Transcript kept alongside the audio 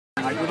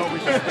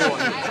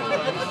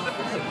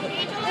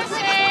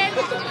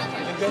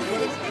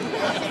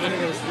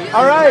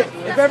All right,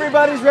 if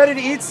everybody's ready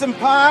to eat some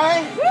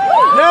pie.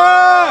 No!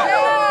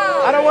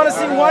 I don't want to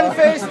see one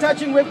face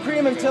touching whipped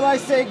cream until I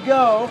say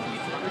go.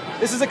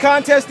 This is a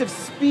contest of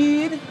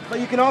speed, but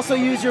you can also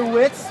use your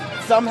wits,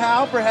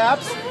 somehow,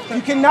 perhaps.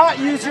 You cannot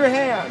use your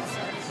hands.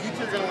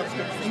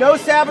 No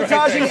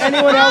sabotaging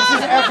anyone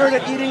else's effort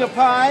at eating a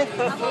pie.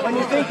 When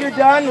you think you're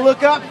done,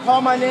 look up,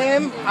 call my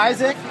name,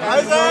 Isaac,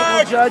 and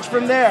we'll judge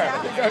from there.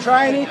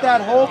 Try and eat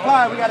that whole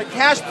pie. We got a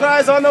cash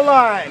prize on the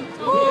line.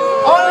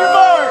 On your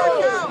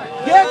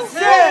mark, get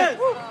set,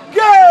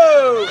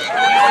 go!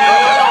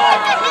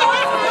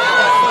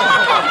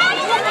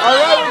 All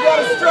right, we got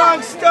a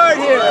strong start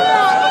here.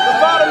 The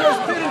bottomless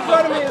pit in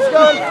front of me is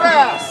going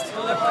fast.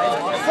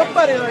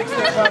 Somebody likes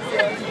their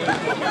pumpkin.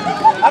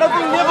 I don't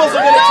think Nibbles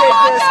are going to take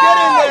this. Get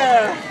in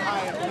there.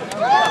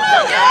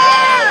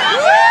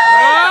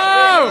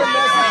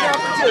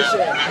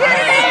 Competition.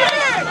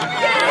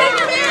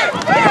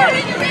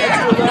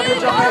 Extra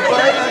leverage on my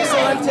bite.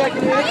 Excellent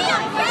technique.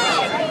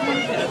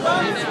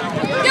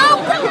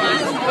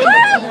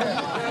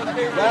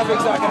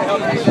 Graphic's not going to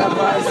help you that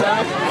by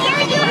side.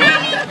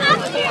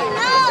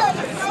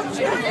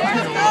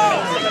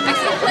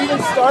 Are you even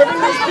starving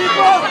these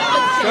people?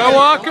 Go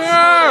Walker!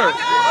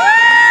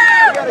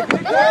 We got a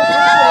good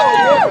competition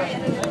here.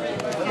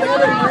 The man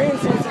in green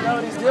seems to know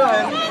what he's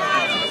doing.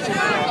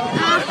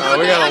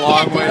 We got a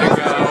long way to go.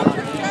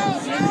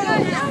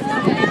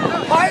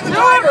 Find the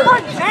driver!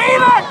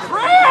 David,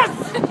 Chris!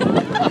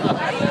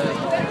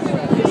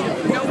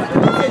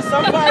 Okay,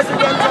 some pies are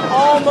getting to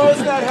almost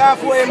that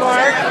halfway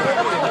mark.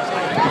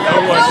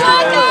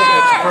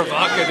 It's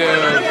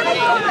provocative.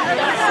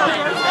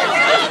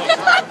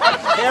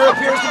 Hair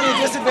appears to be a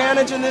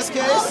disadvantage in this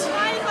case.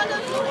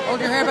 Hold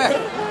your hair back.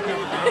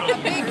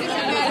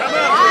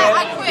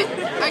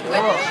 I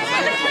quit.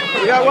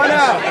 We got one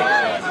out.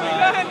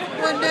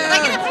 One down. Can I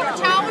get a paper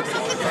towel or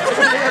something?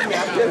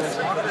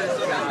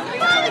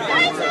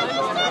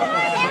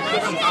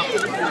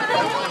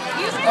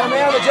 Oh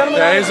man, the gentleman.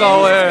 Yeah, he's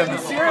all in.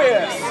 He's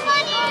serious.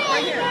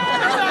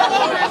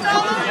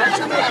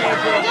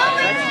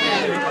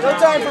 No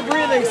time for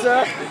breathing,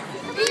 sir.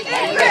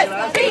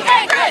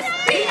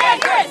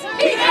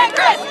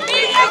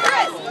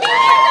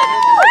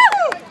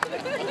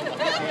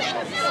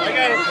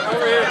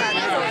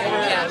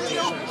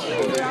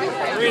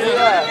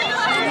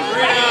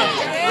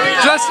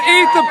 Just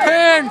eat the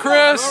pan,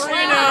 Chris.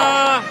 Come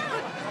on,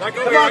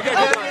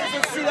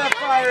 let's see that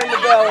fire in the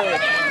belly.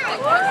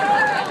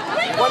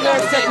 One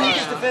man's technique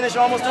is to finish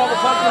almost all the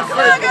pumpkins first,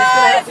 but he's going to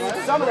have to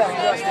eat some of that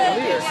crust at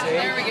least.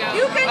 There we go.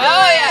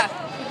 Oh yeah,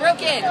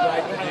 broke in.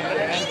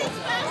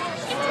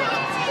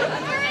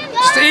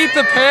 Just eat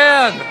the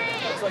pan.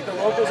 Looks like the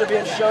locals are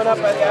being shown up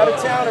by the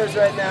out-of-towners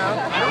right now.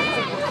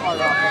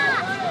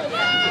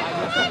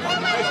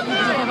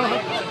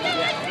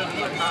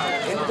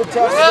 Into the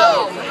tough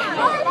stuff.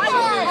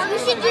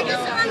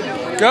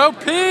 Go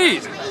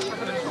Pete.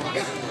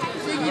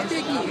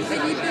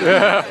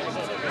 Yeah.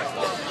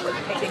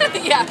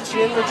 Yeah.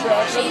 Chin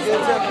retraction,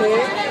 good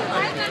technique.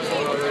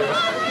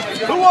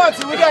 Who wants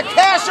it? We got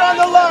cash on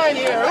the line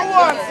here. Who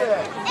wants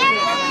it?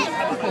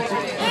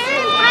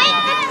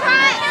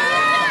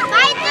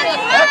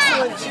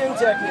 Excellent chin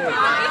technique.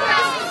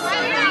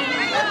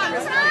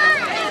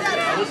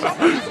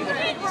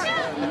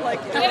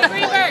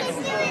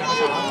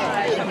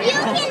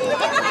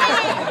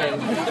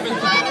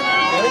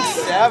 Very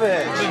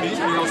savage.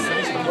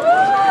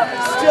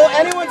 Still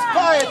anyone's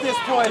pie at this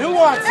point. Who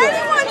wants it?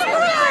 Anyone's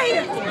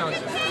pie!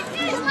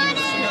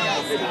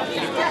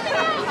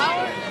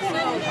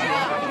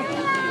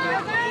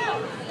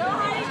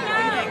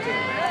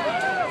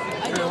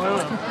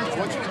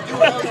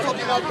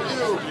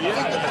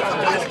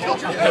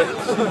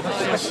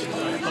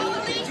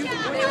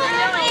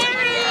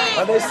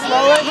 Are they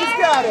slowing? Who's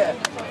got it?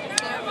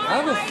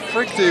 How the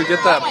frick do you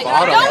get that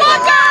bottom? Go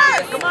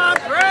Walker! Come on,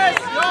 Chris!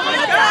 Go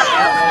Walker!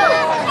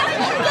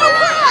 Go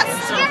West!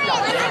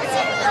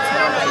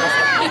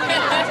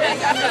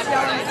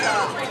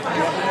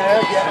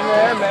 Getting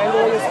there,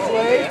 mangling his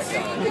plates.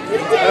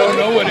 I don't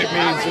know what it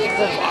means. It's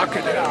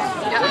provocative.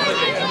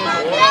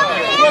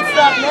 Can't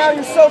stop now,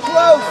 you're so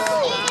close.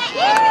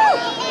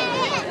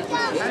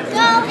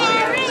 Go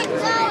Harry!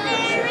 Go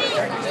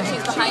Harry!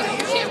 She's behind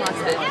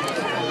Shamrock's head.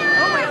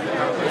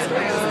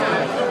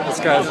 This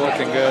guy's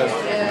looking good.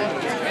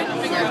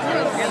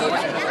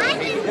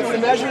 If the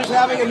measure is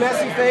having a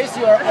messy face,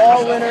 you are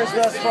all winners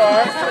thus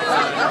far.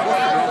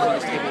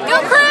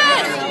 Go Chris!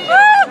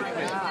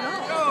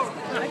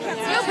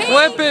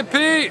 Flip it,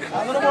 Pete.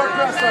 A little more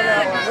crust on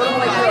that one. A little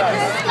more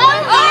crust.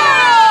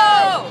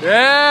 Oh!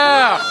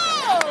 Yeah.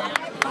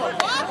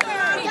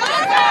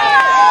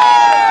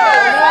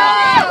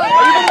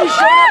 Are you going to be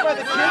shown up by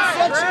the kids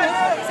section?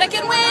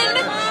 Second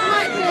wind!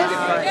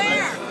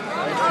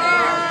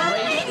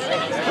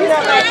 Clean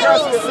out that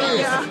crust at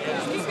least.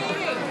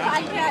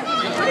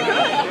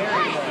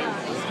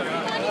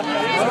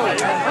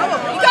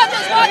 You got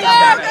this, Walker!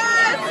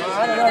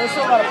 I don't know, there's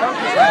still a lot of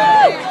pumpkins.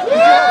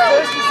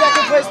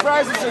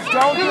 prizes, so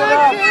don't give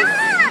up.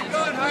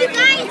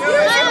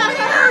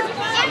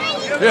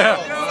 Yeah.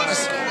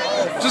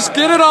 Just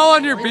get it all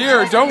on your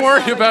beard. Don't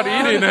worry about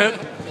eating it.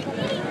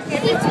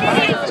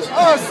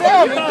 Oh,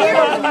 Sam, he came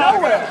out of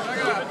nowhere.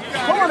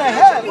 Pulling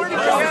ahead. Where'd he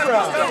come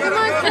from? Come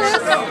on, Chris.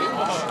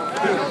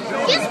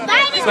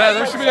 So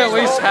there should be at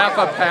least half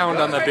a pound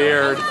on the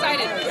beard.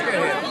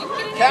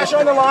 Cash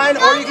on the line,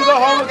 or you can go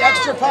home with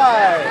extra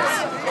pies.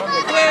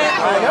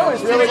 I know,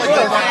 it's really close.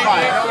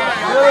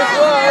 Really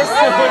close.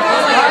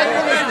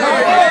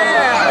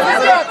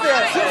 Who's got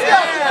this? Who's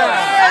got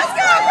this? Let's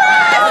go,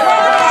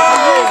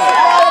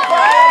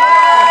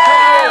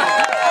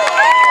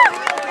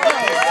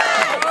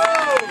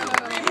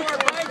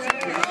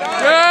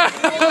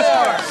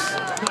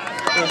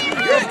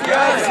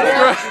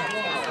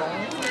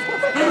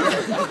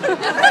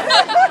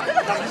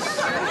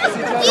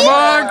 Come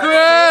on,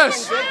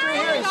 Chris!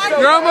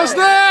 You're almost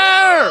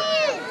there!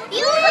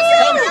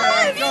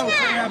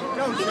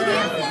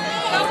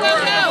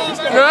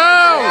 Go!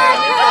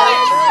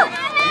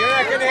 You're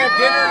not going to have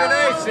dinner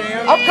today,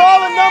 Sam. I'm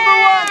calling number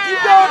one. Keep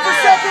going for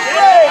second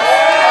place.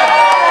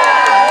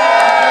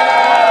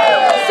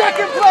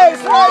 Second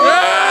place, right?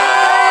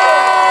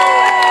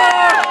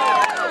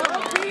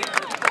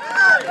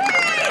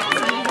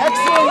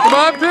 Excellent. Come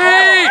on,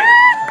 Pete!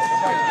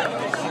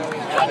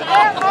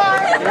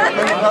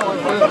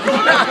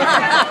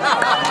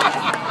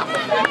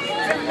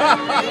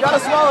 You gotta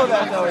swallow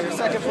that though. Your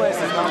second place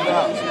is knocked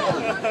out.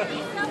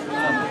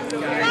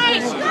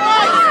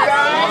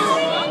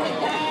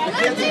 The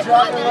kids are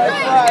dropping like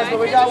flies, but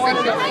we got one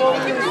in the full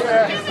use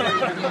there.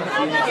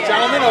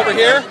 Gentlemen, over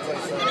here.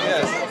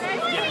 Yes.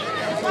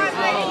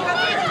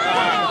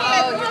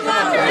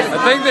 I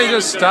think they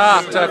just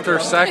stopped after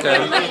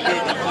second.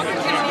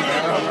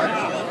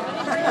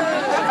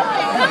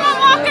 Come on,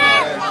 Walker!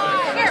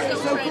 Here.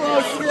 So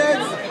close,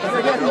 kids.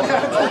 They're getting down.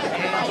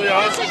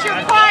 This is your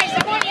prize. I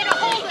want you to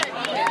hold it.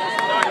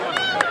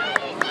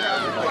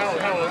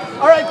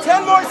 All right,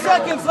 10 more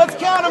seconds. Let's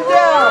count them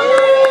down.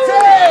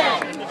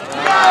 10,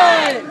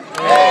 9,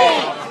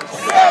 8,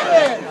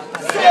 7,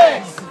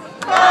 6,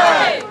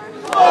 5,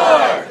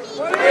 4,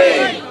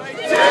 3,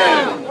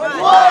 2,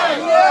 1.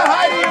 Yeah,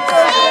 Heidi, your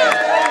first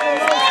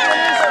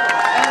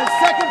and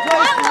second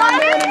place for my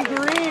man in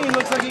green.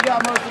 Looks like he got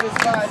most of his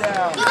pie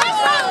down.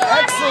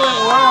 Excellent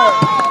work.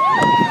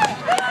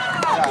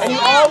 And you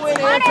all win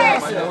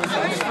antacids.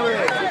 That's free.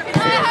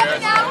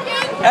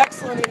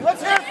 Excellent.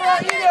 Let's hear it for our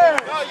eaters.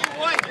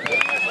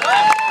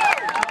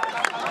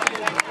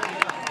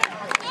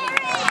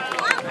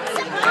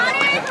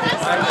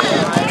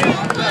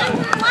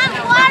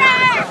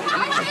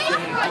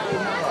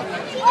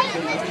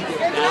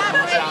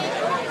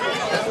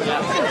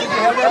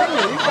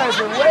 You guys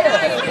are way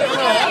ahead.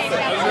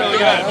 Really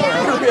good.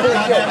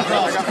 Really good.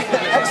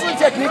 Excellent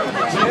technique with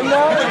the gym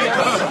though.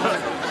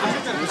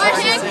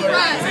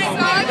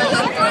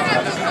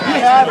 You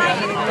have it.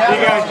 You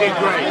guys did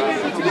great.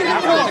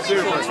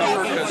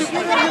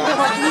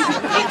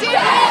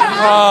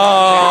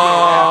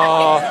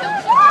 Oh.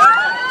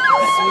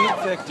 Sweet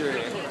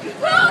victory.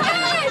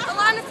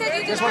 Alana said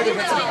you just wanted to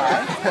get some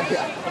pie.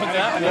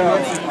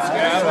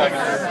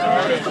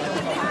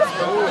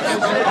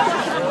 Yeah.